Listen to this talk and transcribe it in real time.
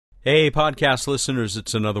Hey, podcast listeners,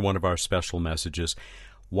 it's another one of our special messages.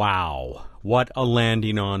 Wow, what a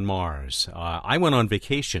landing on Mars. I went on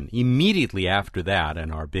vacation immediately after that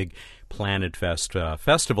and our big Planet Fest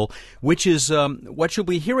festival, which is what you'll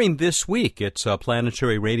be hearing this week. It's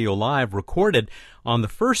Planetary Radio Live, recorded on the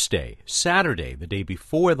first day, Saturday, the day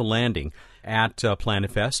before the landing at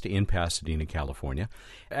Planet Fest in Pasadena, California.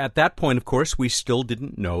 At that point, of course, we still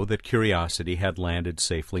didn't know that Curiosity had landed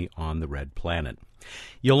safely on the red planet.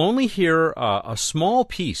 You'll only hear a small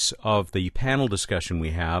piece of the panel discussion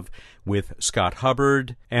we have with Scott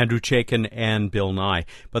Hubbard, Andrew Chaikin, and Bill Nye.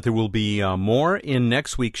 But there will be more in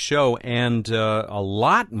next week's show, and a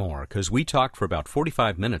lot more, because we talked for about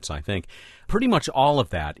 45 minutes, I think. Pretty much all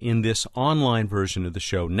of that in this online version of the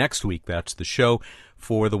show next week. That's the show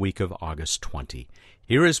for the week of August 20.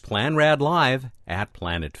 Here is Plan Rad Live at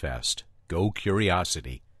Planet Fest. Go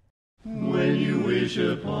Curiosity. When you wish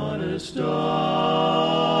upon a star.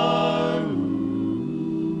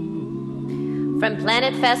 From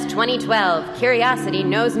Planet Fest 2012, Curiosity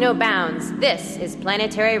knows no bounds. This is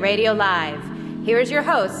Planetary Radio Live. Here is your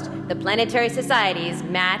host, the Planetary Society's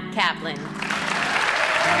Matt Kaplan.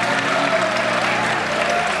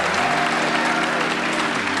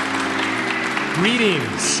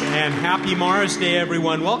 Greetings and happy Mars Day,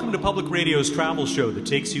 everyone. Welcome to Public Radio's travel show that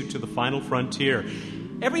takes you to the final frontier.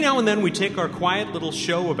 Every now and then we take our quiet little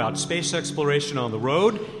show about space exploration on the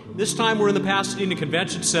road. This time we're in the Pasadena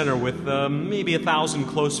Convention Center with maybe 1,000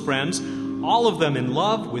 close friends, all of them in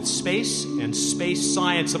love with space and space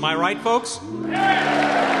science. Am I right, folks?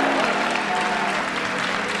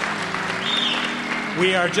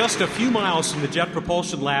 We are just a few miles from the Jet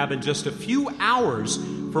Propulsion Lab and just a few hours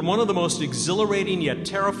from one of the most exhilarating yet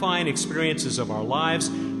terrifying experiences of our lives,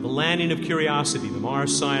 the landing of Curiosity, the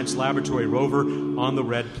Mars Science Laboratory rover on the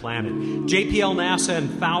red planet. JPL, NASA, and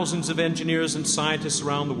thousands of engineers and scientists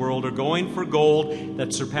around the world are going for gold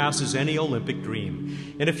that surpasses any Olympic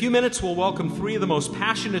dream. In a few minutes, we'll welcome three of the most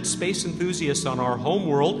passionate space enthusiasts on our home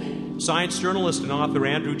world. Science journalist and author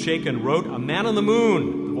Andrew Chaikin wrote A Man on the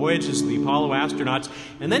Moon, the voyages of the Apollo astronauts,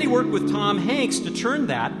 and then he worked with Tom Hanks to turn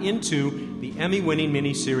that into the Emmy-winning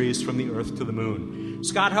miniseries From the Earth to the Moon.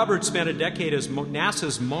 Scott Hubbard spent a decade as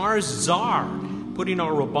NASA's Mars czar, putting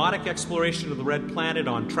our robotic exploration of the red planet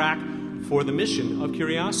on track for the mission of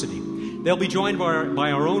Curiosity. They'll be joined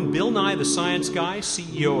by our own Bill Nye, the science guy,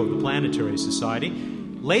 CEO of the Planetary Society.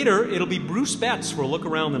 Later, it'll be Bruce Betts for a look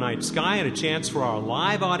around the night sky and a chance for our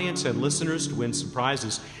live audience and listeners to win some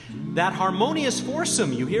prizes. That harmonious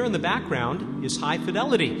foursome you hear in the background is High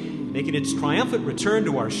Fidelity, making its triumphant return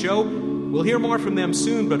to our show. We'll hear more from them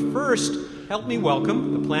soon, but first, help me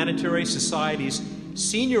welcome the Planetary Society's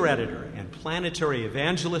senior editor and planetary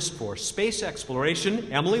evangelist for space exploration,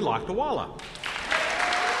 Emily Lakdawalla.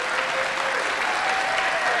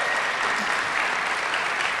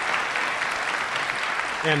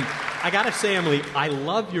 And I got to say, Emily, I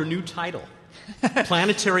love your new title,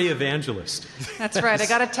 Planetary Evangelist. That's right. I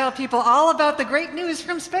got to tell people all about the great news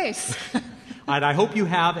from space. And I hope you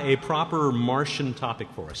have a proper Martian topic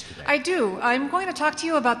for us today. I do. I'm going to talk to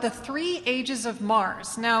you about the 3 ages of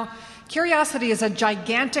Mars. Now, Curiosity is a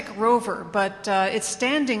gigantic rover, but it's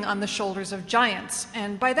standing on the shoulders of giants.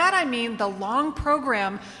 And by that I mean the long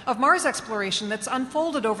program of Mars exploration that's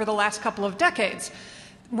unfolded over the last couple of decades.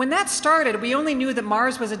 When that started, we only knew that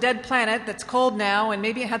Mars was a dead planet that's cold now and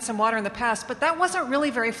maybe it had some water in the past, but that wasn't really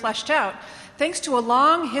very fleshed out. Thanks to a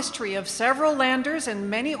long history of several landers and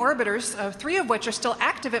many orbiters, 3 of which are still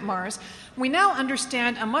active at Mars, we now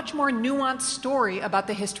understand a much more nuanced story about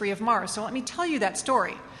the history of Mars. So let me tell you that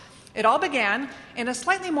story. It all began in a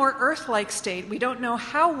slightly more Earth-like state. We don't know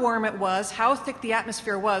how warm it was, how thick the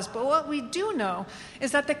atmosphere was, but what we do know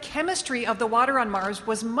is that the chemistry of the water on Mars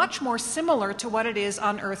was much more similar to what it is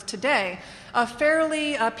on Earth today, a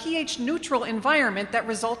fairly pH-neutral environment that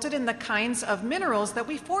resulted in the kinds of minerals that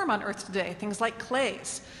we form on Earth today, things like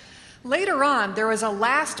clays. Later on, there was a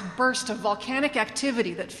last burst of volcanic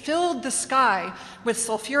activity that filled the sky with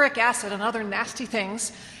sulfuric acid and other nasty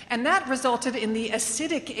things, and that resulted in the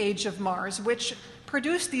acidic age of Mars, which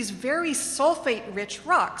produced these very sulfate-rich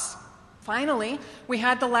rocks. Finally, we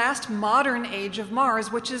had the last modern age of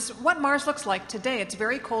Mars, which is what Mars looks like today. It's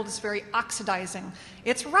very cold, it's very oxidizing.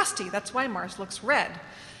 It's rusty, that's why Mars looks red.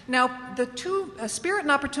 Now, the 2 Spirit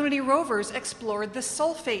and Opportunity rovers explored the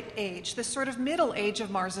sulfate age, this sort of middle age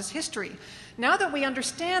of Mars's history. Now that we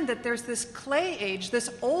understand that there's this clay age,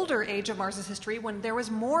 this older age of Mars's history, when there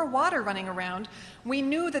was more water running around, we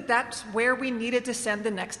knew that that's where we needed to send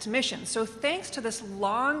the next mission. So thanks to this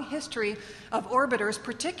long history of orbiters,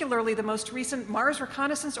 particularly the most recent Mars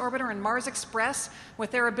Reconnaissance Orbiter and Mars Express,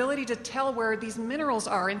 with their ability to tell where these minerals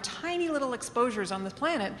are in tiny little exposures on the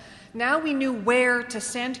planet, now we knew where to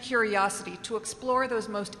send Curiosity to explore those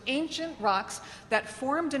most ancient rocks that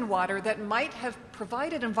formed in water that might have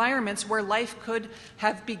provided environments where life could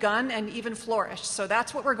have begun and even flourished. So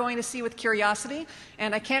that's what we're going to see with Curiosity,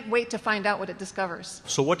 and I can't wait to find out what it discovers.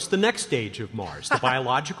 So what's the next stage of Mars? The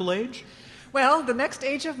biological age? Well, the next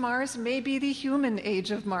age of Mars may be the human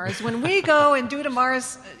age of Mars. When we go and do to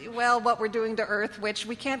Mars, well, what we're doing to Earth, which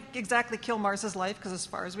we can't exactly kill Mars's life, because as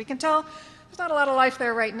far as we can tell, there's not a lot of life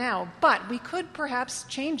there right now. But we could perhaps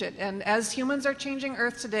change it. And as humans are changing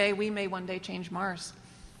Earth today, we may one day change Mars.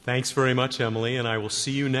 Thanks very much, Emily, and I will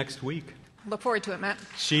see you next week. Look forward to it, Matt.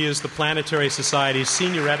 She is the Planetary Society's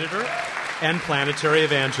senior editor and planetary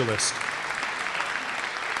evangelist.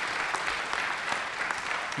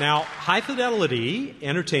 Now, High Fidelity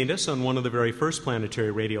entertained us on one of the very first Planetary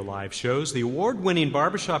Radio Live shows. The award-winning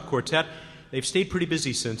Barbershop Quartet, they've stayed pretty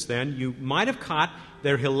busy since then. You might have caught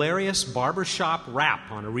their hilarious barbershop rap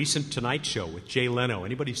on a recent Tonight Show with Jay Leno.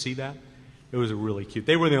 Anybody see that? It was really cute.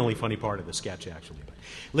 They were the only funny part of the sketch, actually.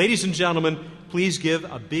 Ladies and gentlemen, please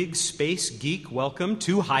give a big space geek welcome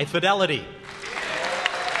to High Fidelity.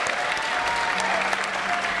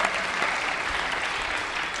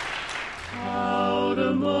 Out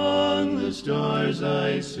among the stars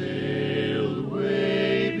I sailed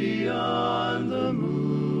way beyond the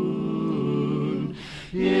moon.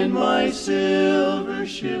 In my silver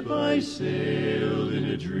ship I sailed in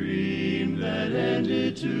a dream that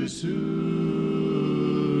ended too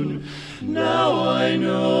soon. Now I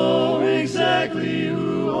know exactly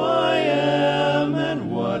who I am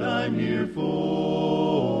and what I'm here for.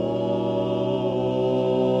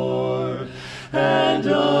 And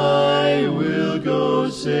I will go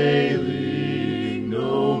sailing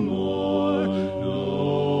no more,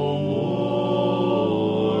 no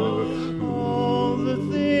more. All the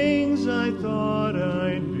things I thought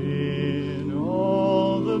I'd been,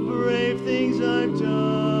 all the brave things I've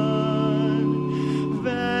done,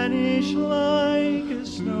 vanish like a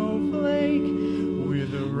snowflake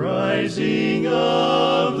with the rising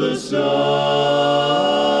of the sun.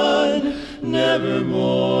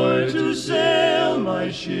 Nevermore to sail my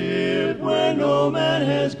ship where no man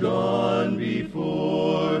has gone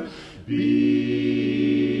before.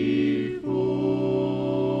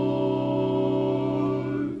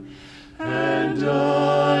 And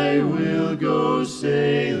I will go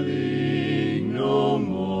sailing no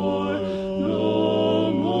more,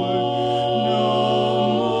 no more,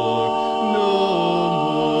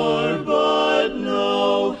 no more. But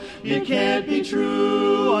no, it can't be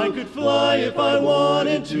true. I could fly if I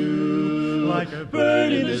wanted to, like a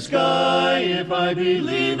bird in the sky, if I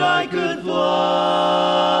believed I could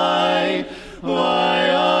fly.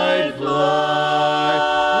 Why, I'd fly.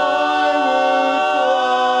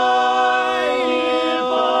 I would fly if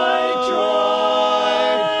I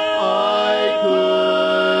tried. I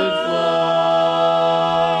could fly.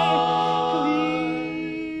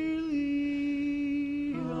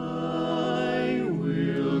 Clearly, I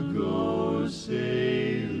will go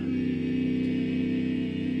sailing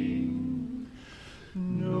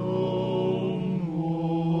no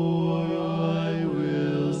more. I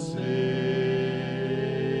will sail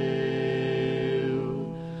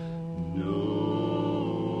no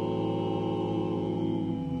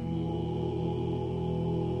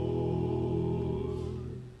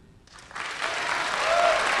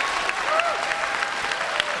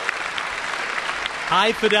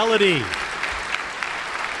High Fidelity.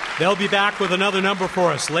 They'll be back with another number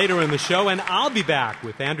for us later in the show, and I'll be back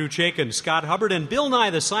with Andrew Chaikin, Scott Hubbard, and Bill Nye,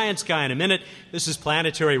 the Science Guy, in a minute. This is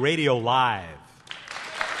Planetary Radio Live.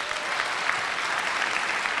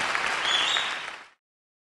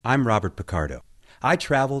 I'm Robert Picardo. I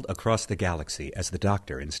traveled across the galaxy as the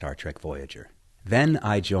Doctor in Star Trek Voyager. Then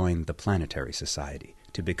I joined the Planetary Society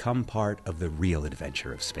to become part of the real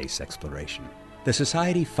adventure of space exploration. The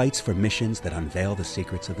Society fights for missions that unveil the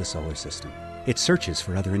secrets of the solar system. It searches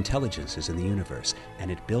for other intelligences in the universe, and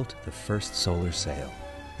it built the first solar sail.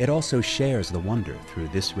 It also shares the wonder through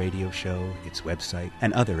this radio show, its website,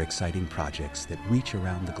 and other exciting projects that reach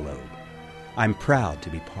around the globe. I'm proud to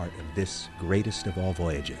be part of this greatest of all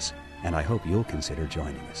voyages, and I hope you'll consider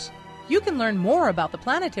joining us. You can learn more about the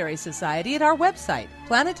Planetary Society at our website,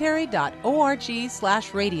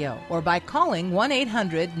 planetary.org/radio, or by calling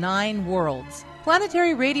 1-800-9-WORLDS.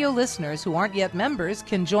 Planetary Radio listeners who aren't yet members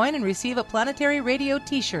can join and receive a Planetary Radio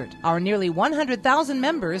t-shirt. Our nearly 100,000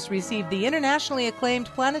 members receive the internationally acclaimed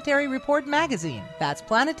Planetary Report magazine. That's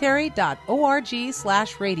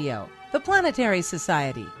planetary.org/radio. The Planetary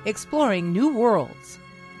Society, exploring new worlds.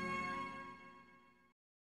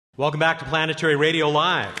 Welcome back to Planetary Radio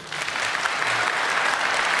Live.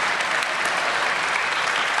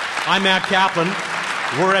 I'm Matt Kaplan.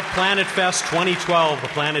 We're at Planet Fest 2012, the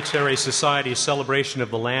Planetary Society's celebration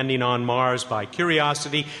of the landing on Mars by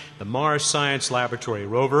Curiosity, the Mars Science Laboratory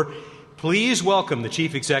rover. Please welcome the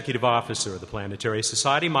Chief Executive Officer of the Planetary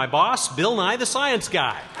Society, my boss, Bill Nye the Science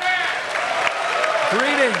Guy.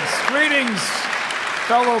 Greetings,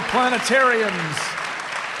 fellow planetarians.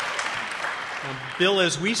 Bill,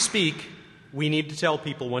 as we speak, we need to tell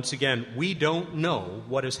people once again, we don't know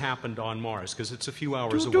what has happened on Mars because it's a few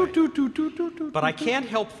hours away. But I can't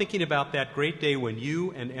help thinking about that great day when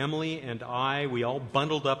you and Emily and we all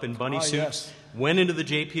bundled up in bunny suits, went into the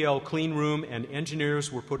JPL clean room, and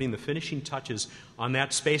engineers were putting the finishing touches on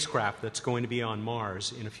that spacecraft that's going to be on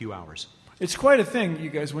Mars in a few hours. It's quite a thing, you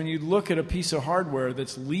guys, when you look at a piece of hardware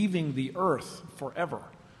that's leaving the Earth forever.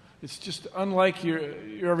 It's just unlike your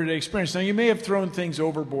everyday experience. Now, you may have thrown things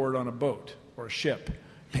overboard on a boat or a ship,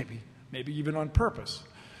 maybe even on purpose.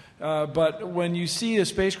 But when you see a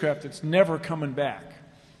spacecraft that's never coming back,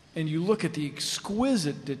 and you look at the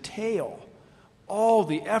exquisite detail, all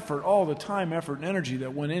the effort, all the time, effort, and energy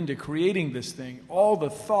that went into creating this thing, all the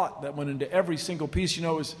thought that went into every single piece, you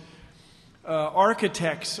know, is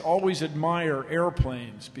architects always admire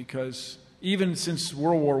airplanes because, even since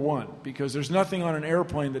World War I, because there's nothing on an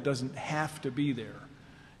airplane that doesn't have to be there.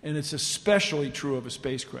 And it's especially true of a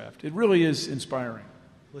spacecraft. It really is inspiring.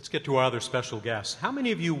 Let's get to our other special guests. How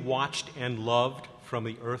many of you watched and loved From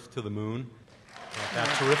the Earth to the Moon? That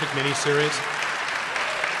terrific miniseries.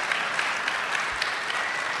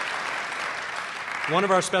 One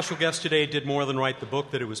of our special guests today did more than write the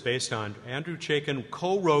book that it was based on. Andrew Chaikin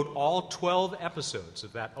co-wrote all 12 episodes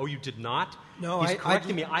of that. Oh, you did not? No, He's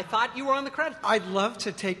correcting me. I thought you were on the credit. I'd love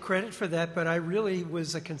to take credit for that, but I really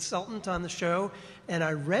was a consultant on the show, and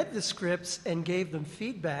I read the scripts and gave them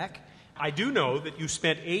feedback. I do know that you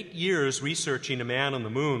spent 8 years researching A Man on the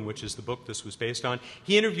Moon, which is the book this was based on.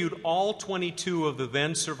 He interviewed all 22 of the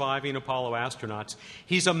then surviving Apollo astronauts.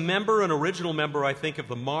 He's an original member, I think, of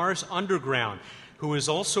the Mars Underground, who has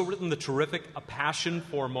also written the terrific A Passion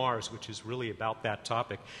for Mars, which is really about that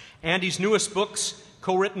topic. Andy's newest books,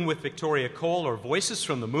 co-written with Victoria Cole, are Voices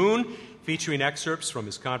from the Moon, featuring excerpts from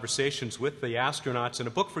his conversations with the astronauts, and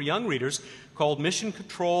a book for young readers called Mission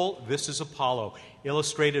Control, This is Apollo,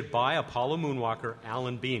 illustrated by Apollo moonwalker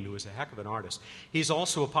Alan Bean, who is a heck of an artist. He's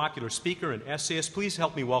also a popular speaker and essayist. Please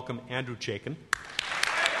help me welcome Andrew Chaikin.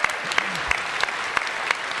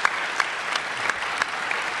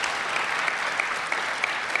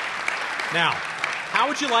 Now, how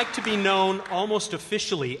would you like to be known almost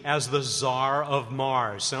officially as the Czar of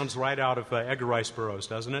Mars? Sounds right out of Edgar Rice Burroughs,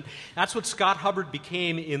 doesn't it? That's what Scott Hubbard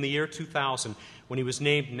became in the year 2000 when he was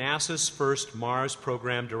named NASA's first Mars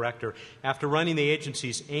program director after running the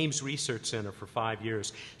agency's Ames Research Center for 5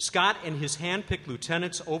 years. Scott and his hand-picked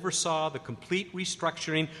lieutenants oversaw the complete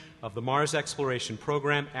restructuring of the Mars exploration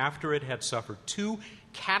program after it had suffered 2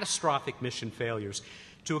 catastrophic mission failures.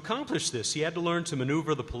 To accomplish this, he had to learn to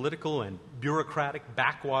maneuver the political and bureaucratic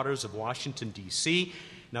backwaters of Washington, D.C.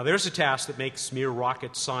 Now, there's a task that makes mere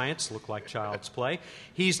rocket science look like child's play.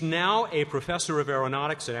 He's now a professor of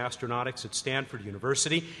aeronautics and astronautics at Stanford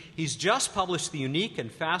University. He's just published the unique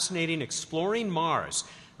and fascinating Exploring Mars,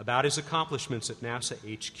 about his accomplishments at NASA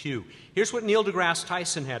HQ. Here's what Neil deGrasse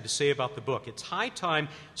Tyson had to say about the book. It's high time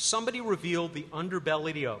somebody revealed the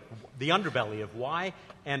underbelly of why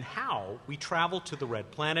and how we travel to the Red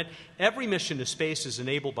Planet. Every mission to space is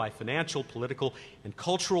enabled by financial, political, and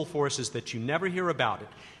cultural forces that you never hear about it.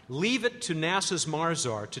 Leave it to NASA's Mars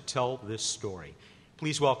Czar to tell this story.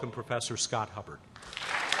 Please welcome Professor Scott Hubbard.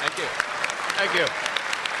 Thank you. Thank you.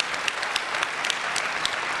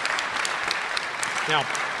 Now,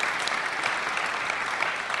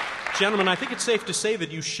 gentlemen, I think it's safe to say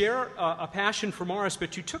that you share a passion for Mars,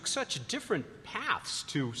 but you took such different paths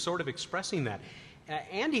to sort of expressing that.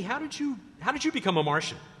 Andy, how did you become a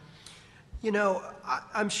Martian? You know,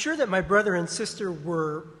 I'm sure that my brother and sister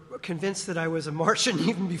were convinced that I was a Martian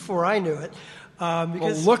even before I knew it. Well,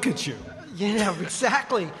 look at you. Yeah,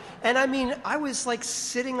 exactly. And I mean, I was like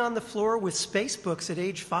sitting on the floor with space books at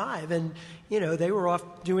age 5, and, you know, they were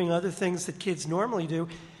off doing other things that kids normally do.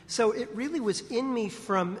 So it really was in me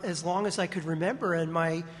from as long as I could remember, and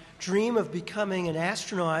my dream of becoming an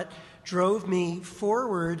astronaut drove me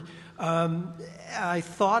forward I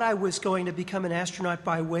thought I was going to become an astronaut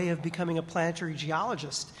by way of becoming a planetary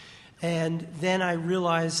geologist. And then I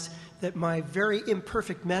realized that my very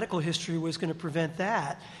imperfect medical history was going to prevent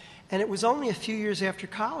that. And it was only a few years after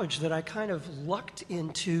college that I kind of lucked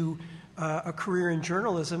into a career in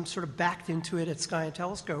journalism, sort of backed into it at Sky and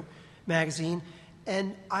Telescope magazine.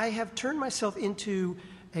 And I have turned myself into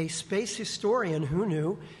a space historian, who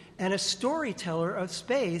knew, and a storyteller of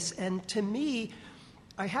space. And to me,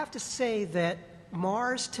 I have to say that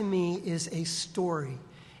Mars, to me, is a story.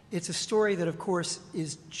 It's a story that, of course,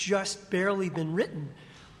 is just barely been written,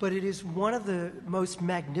 but it is one of the most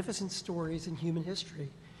magnificent stories in human history.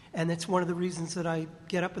 And that's one of the reasons that I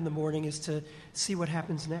get up in the morning, is to see what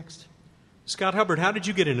happens next. Scott Hubbard, how did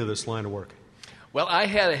you get into this line of work? Well, I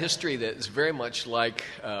had a history that is very much like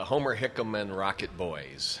Homer Hickam and Rocket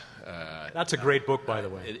Boys. That's a great book, by the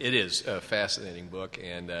way. It is a fascinating book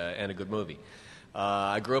and a good movie.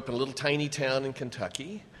 I grew up in a little tiny town in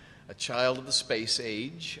Kentucky, a child of the space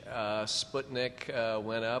age. Sputnik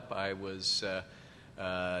went up. I was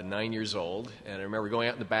 9 years old, and I remember going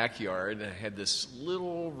out in the backyard, and I had this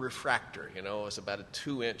little refractor, it was about a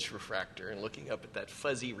 2-inch refractor, and looking up at that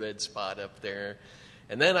fuzzy red spot up there.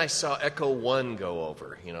 And then I saw Echo 1 go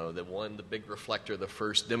over, the big reflector, the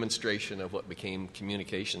first demonstration of what became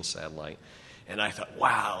communication satellite. And I thought,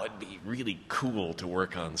 wow, it'd be really cool to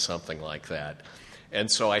work on something like that.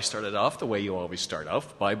 And so I started off the way you always start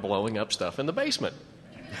off, by blowing up stuff in the basement.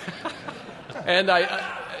 and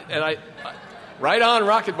I right on,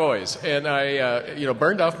 Rocket Boys. And I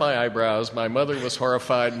burned off my eyebrows. My mother was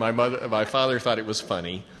horrified. My father thought it was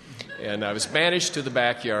funny. And I was banished to the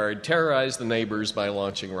backyard, terrorized the neighbors by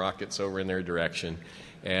launching rockets over in their direction,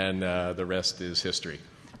 and the rest is history.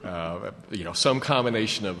 Some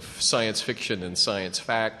combination of science fiction and science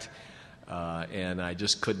fact, and I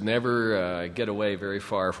just could never get away very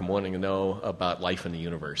far from wanting to know about life in the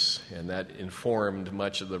universe, and that informed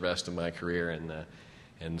much of the rest of my career,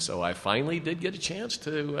 and so I finally did get a chance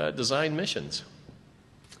to design missions.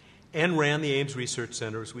 And ran the Ames Research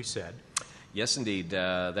Center, as we said. Yes, indeed.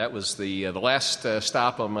 That was the last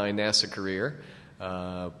stop on my NASA career.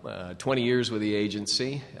 20 years with the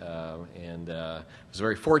agency, and was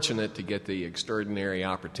very fortunate to get the extraordinary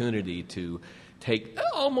opportunity to take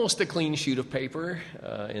almost a clean sheet of paper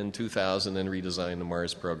in 2000 and redesign the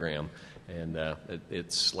Mars program. And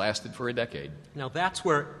it's lasted for a decade. Now, that's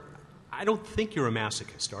where I don't think you're a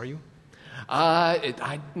masochist, are you?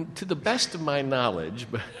 To the best of my knowledge,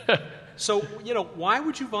 but... So, why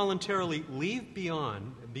would you voluntarily leave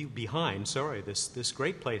behind this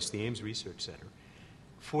great place, the Ames Research Center,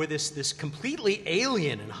 for this completely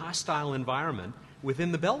alien and hostile environment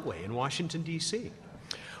within the Beltway in Washington, D.C.?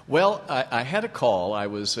 Well, I had a call. I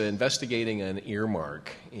was investigating an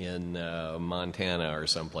earmark in Montana or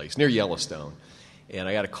someplace, near Yellowstone. And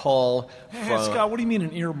I got a call from... Scott, what do you mean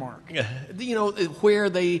an earmark?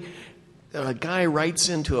 Where a guy writes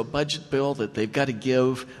into a budget bill that they've got to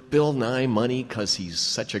give Bill Nye money because he's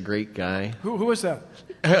such a great guy. Who was that?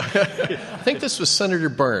 I think this was Senator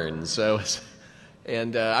Burns. I was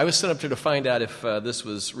sent up there to find out if this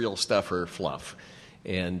was real stuff or fluff.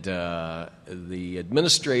 And the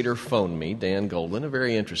administrator phoned me, Dan Golden, a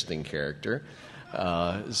very interesting character.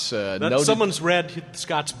 Someone's read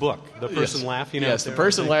Scott's book, The Person Laughing. Yes, The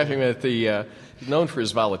Person Laughing at the known for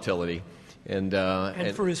his volatility. And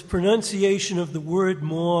for his pronunciation of the word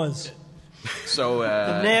Mars. So the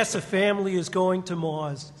NASA family is going to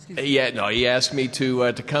Mars. He asked me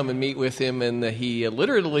to come and meet with him, and he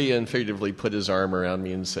literally and figuratively put his arm around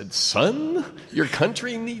me and said, "Son, your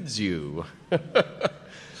country needs you."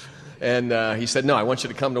 And he said, "No, I want you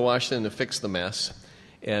to come to Washington to fix the mess."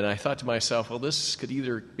 And I thought to myself, well, this could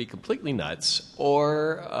either be completely nuts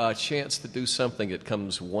or a chance to do something that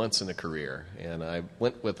comes once in a career. And I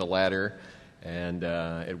went with the latter, and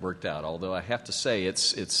it worked out. Although I have to say,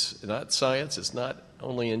 it's not science, it's not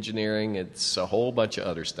only engineering, it's a whole bunch of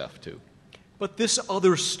other stuff, too. But this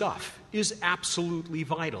other stuff is absolutely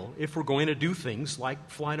vital if we're going to do things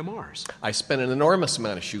like fly to Mars. I spent an enormous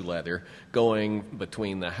amount of shoe leather going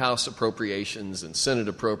between the House appropriations and Senate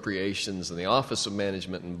appropriations and the Office of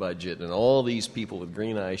Management and Budget and all these people with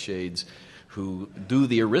green eye shades who do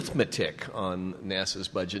the arithmetic on NASA's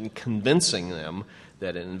budget and convincing them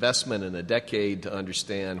that an investment in a decade to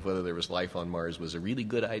understand whether there was life on Mars was a really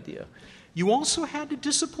good idea. You also had to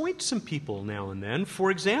disappoint some people now and then.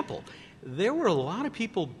 For example, there were a lot of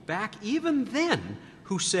people back even then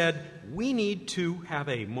who said, we need to have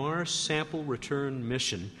a Mars sample return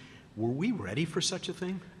mission were we ready for such a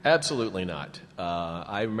thing? Absolutely not.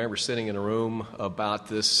 I remember sitting in a room about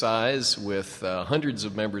this size with hundreds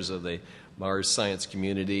of members of the Mars science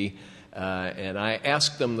community, and I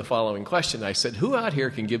asked them the following question. I said, who out here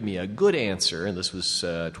can give me a good answer, and this was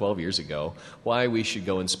 12 years ago, why we should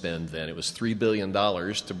go and spend then, it was $3 billion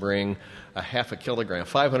to bring a half a kilogram,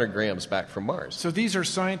 500 grams back from Mars. So these are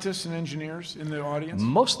scientists and engineers in the audience?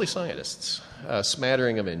 Mostly scientists, a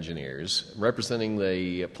smattering of engineers representing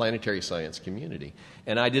the planetary science community.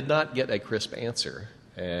 And I did not get a crisp answer.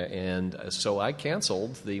 And so I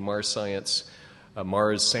canceled the Mars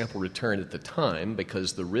sample return at the time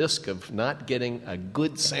because the risk of not getting a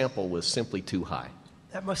good sample was simply too high.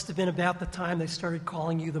 That must have been about the time they started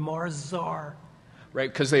calling you the Mars Czar. Right,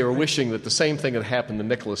 because they were wishing that the same thing that happened to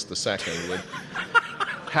Nicholas II would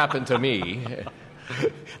happen to me.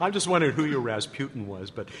 I'm just wondering who your Rasputin was.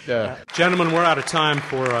 But gentlemen, we're out of time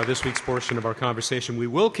for this week's portion of our conversation. We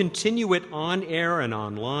will continue it on air and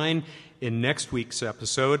online in next week's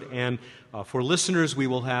episode. And for listeners, we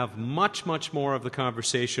will have much, much more of the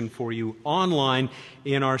conversation for you online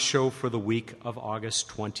in our show for the week of August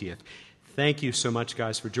 20th. Thank you so much,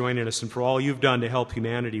 guys, for joining us and for all you've done to help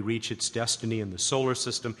humanity reach its destiny in the solar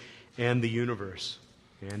system and the universe.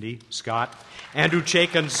 Andy, Scott, Andrew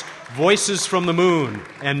Chaikin's Voices from the Moon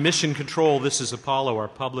and Mission Control, This is Apollo, are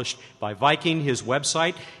published by Viking. His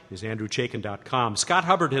website is andrewchaikin.com. Scott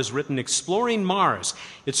Hubbard has written Exploring Mars.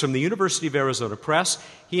 It's from the University of Arizona Press.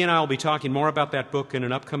 He and I will be talking more about that book in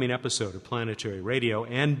an upcoming episode of Planetary Radio.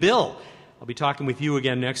 And Bill, I'll be talking with you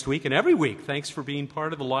again next week and every week. Thanks for being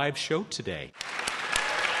part of the live show today.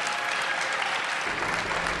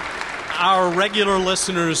 Our regular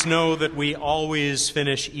listeners know that we always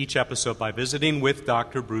finish each episode by visiting with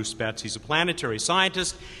Dr. Bruce Betts. He's a planetary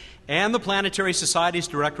scientist and the Planetary Society's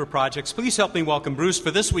Director of Projects. Please help me welcome Bruce for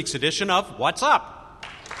this week's edition of What's Up?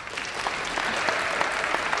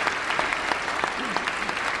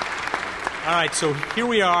 All right, so here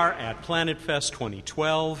we are at Planet Fest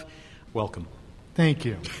 2012. Welcome. Thank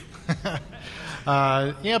you.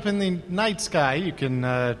 Up in the night sky, you can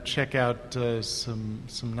check out some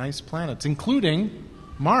nice planets, including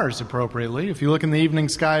Mars, appropriately. If you look in the evening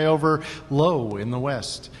sky over low in the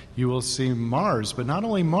west, you will see Mars. But not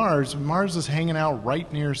only Mars, Mars is hanging out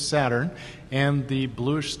right near Saturn and the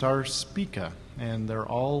bluish star Spica. And they're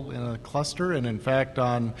all in a cluster. And in fact,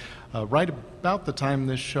 on right about the time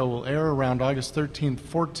this show will air, around August 13th,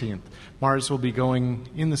 14th, Mars will be going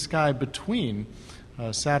in the sky between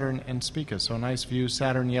Saturn and Spica. So a nice view,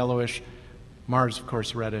 Saturn yellowish, Mars, of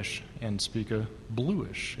course, reddish, and Spica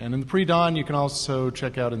bluish. And in the pre-dawn, you can also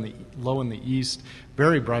check out low in the east,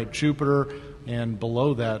 very bright Jupiter, and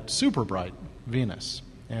below that, super bright Venus.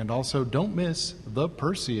 And also, don't miss the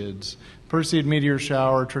Perseids. Perseid meteor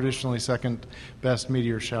shower, traditionally second best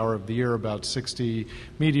meteor shower of the year, about 60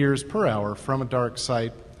 meteors per hour from a dark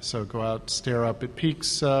site. So go out, stare up. It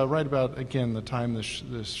peaks right about, again, the time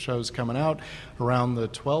this show's coming out, around the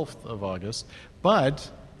 12th of August. But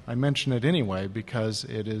I mention it anyway because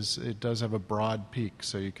it does have a broad peak,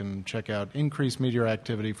 so you can check out increased meteor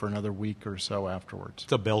activity for another week or so afterwards.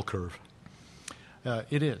 It's a bell curve.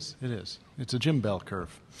 It is. It's a Jim Bell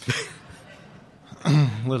curve.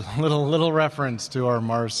 little reference to our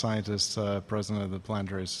Mars scientist, president of the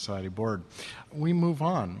Planetary Society Board. We move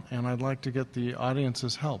on, and I'd like to get the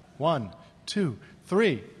audience's help. 1, 2,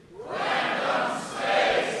 3. Random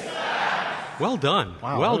space fact. Well done.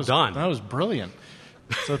 Wow, well done. That was brilliant.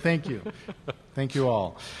 So thank you. Thank you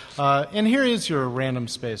all. And here is your random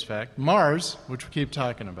space fact. Mars, which we keep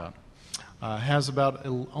talking about, has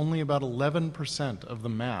only about 11% of the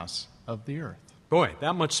mass of the Earth. Boy,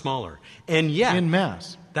 that much smaller. And yet, in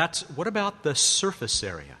mass. What about the surface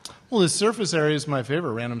area? Well, the surface area is my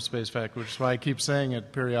favorite random space fact, which is why I keep saying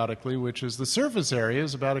it periodically, which is the surface area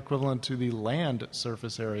is about equivalent to the land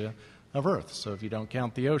surface area of Earth. So if you don't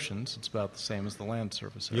count the oceans, it's about the same as the land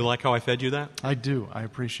surface area. You like how I fed you that? I do. I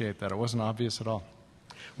appreciate that. It wasn't obvious at all.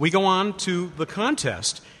 We go on to the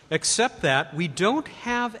contest, except that we don't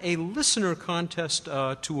have a listener contest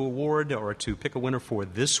to award or to pick a winner for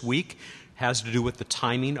this week. Has to do with the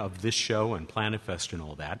timing of this show and Planet Fest and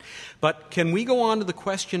all that. But can we go on to the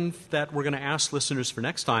question that we're going to ask listeners for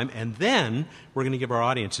next time, and then we're going to give our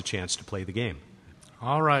audience a chance to play the game.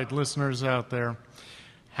 All right, listeners out there.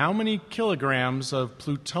 How many kilograms of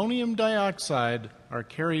plutonium dioxide are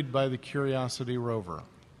carried by the Curiosity rover?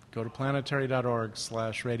 Go to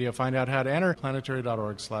planetary.org/radio. Find out how to enter.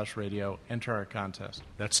 Planetary.org/radio. Enter our contest.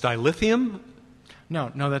 That's dilithium? No,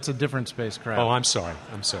 that's a different spacecraft. Oh, I'm sorry.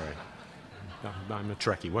 I'm a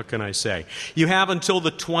Trekkie. What can I say? You have until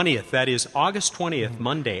the 20th, that is August 20th,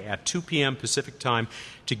 Monday at 2 p.m. Pacific time,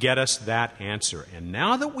 to get us that answer. And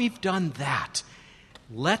now that we've done that,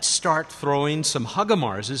 let's start throwing some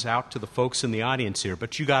Huggamarses out to the folks in the audience here,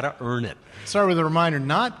 but you got to earn it. Start with a reminder,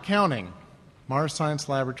 not counting Mars Science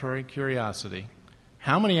Laboratory, Curiosity.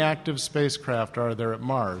 How many active spacecraft are there at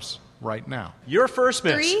Mars right now? You're first,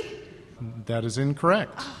 Miss. 3? That is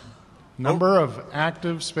incorrect. Number of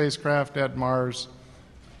active spacecraft at Mars.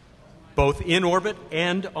 Both in orbit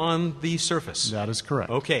and on the surface. That is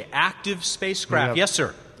correct. Okay, active spacecraft. Yes,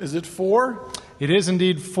 sir. Is it 4? It is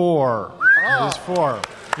indeed 4. It is 4.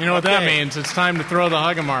 You know what that Okay. means. It's time to throw the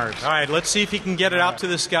Huggamars. All right, let's see if he can get it out to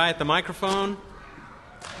this guy at the microphone.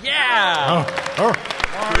 Yeah!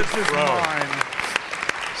 Mars is mine.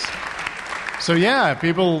 So yeah,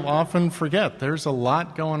 people often forget there's a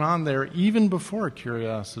lot going on there even before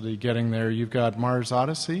Curiosity getting there. You've got Mars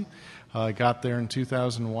Odyssey, got there in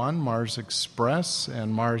 2001, Mars Express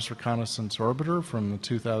and Mars Reconnaissance Orbiter from the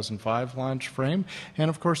 2005 launch frame,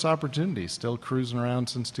 and of course Opportunity, still cruising around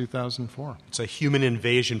since 2004. It's a human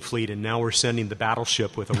invasion fleet, and now we're sending the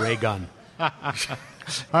battleship with a ray gun. All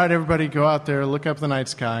right, everybody, go out there, look up the night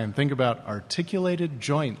sky, and think about articulated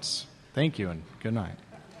joints. Thank you, and good night.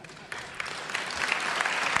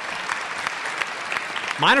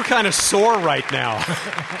 Mine are kind of sore right now.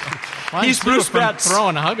 He's Bruce Betts.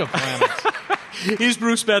 Throwing Hugga-planets. He's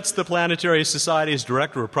Bruce Betts, the Planetary Society's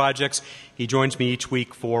Director of Projects. He joins me each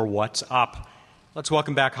week for What's Up. Let's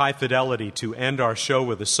welcome back High Fidelity to end our show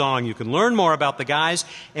with a song. You can learn more about the guys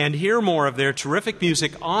and hear more of their terrific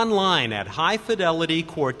music online at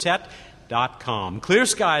highfidelityquartet.com. Clear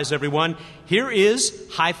skies, everyone. Here is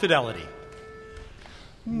High Fidelity.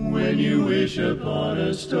 When you wish upon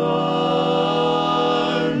a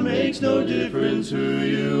star, makes no difference who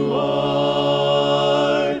you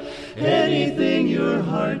are. Anything your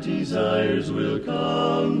heart desires will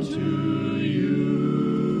come to you.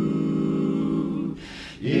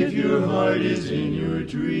 If your heart is in your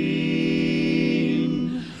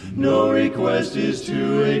dream, no request is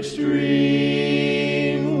too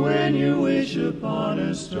extreme. When you wish upon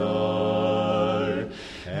a star,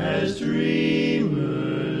 as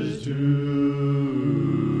dreamers do.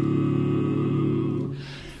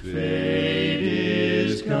 Fate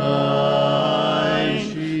is kind,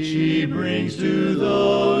 she brings to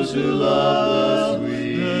those who love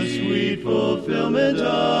the sweet fulfillment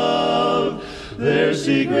of their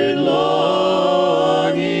secret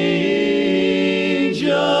longing,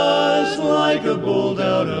 just like a bolt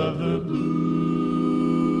out of the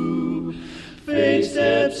blue. Fate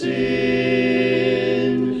steps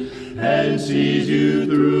in and sees you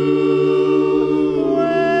through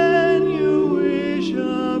when you wish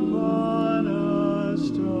upon a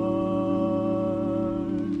star.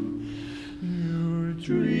 Your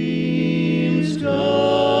dreams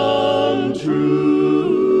come true.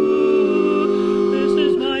 This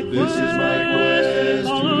is my quest.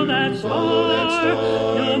 Follow that star.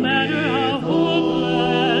 No matter how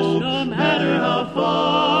hopeless, no matter how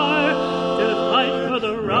far, to fight for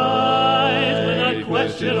the rise without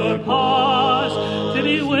question or pause, to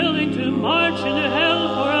be willing to march into hell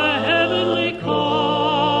for a heavenly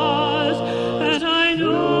cause. And I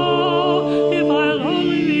know if I'll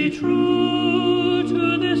only be true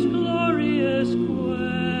to this glorious quest,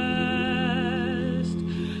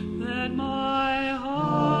 that my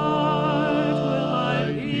heart will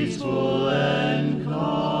lie peaceful and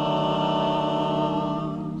calm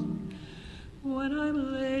when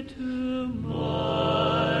I'm laid to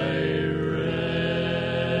my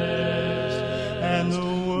rest. And the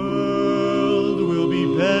world will be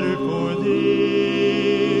better for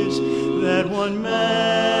this, that one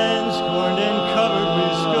man scorned and covered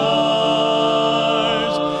with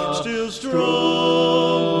scars still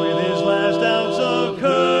strove with his last ounce of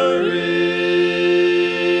courage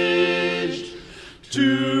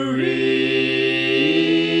to reach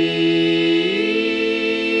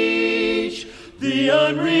the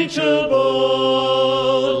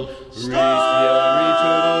unreachable star.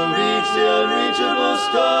 Reach the unreachable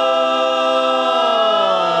star.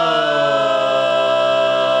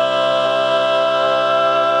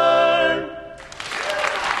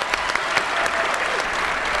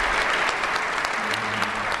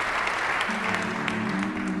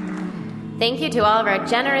 Thank you to all of our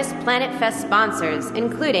generous Planet Fest sponsors,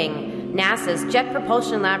 including NASA's Jet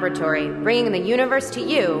Propulsion Laboratory, bringing the universe to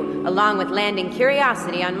you, along with landing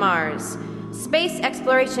Curiosity on Mars. Space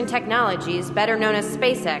Exploration Technologies, better known as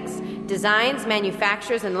SpaceX, designs,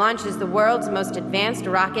 manufactures, and launches the world's most advanced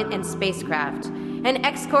rocket and spacecraft. and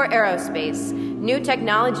X-Core Aerospace, new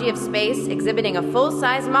technology of space exhibiting a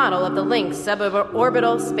full-size model of the Lynx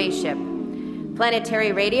suborbital spaceship.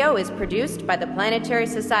 Planetary Radio is produced by the Planetary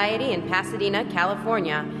Society in Pasadena,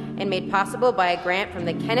 California, and made possible by a grant from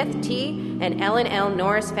the Kenneth T. and Ellen L.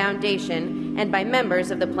 Norris Foundation and by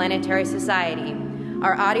members of the Planetary Society.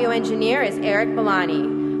 Our audio engineer is Eric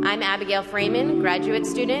Bellani. I'm Abigail Freeman, graduate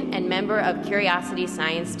student and member of Curiosity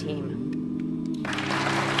Science Team.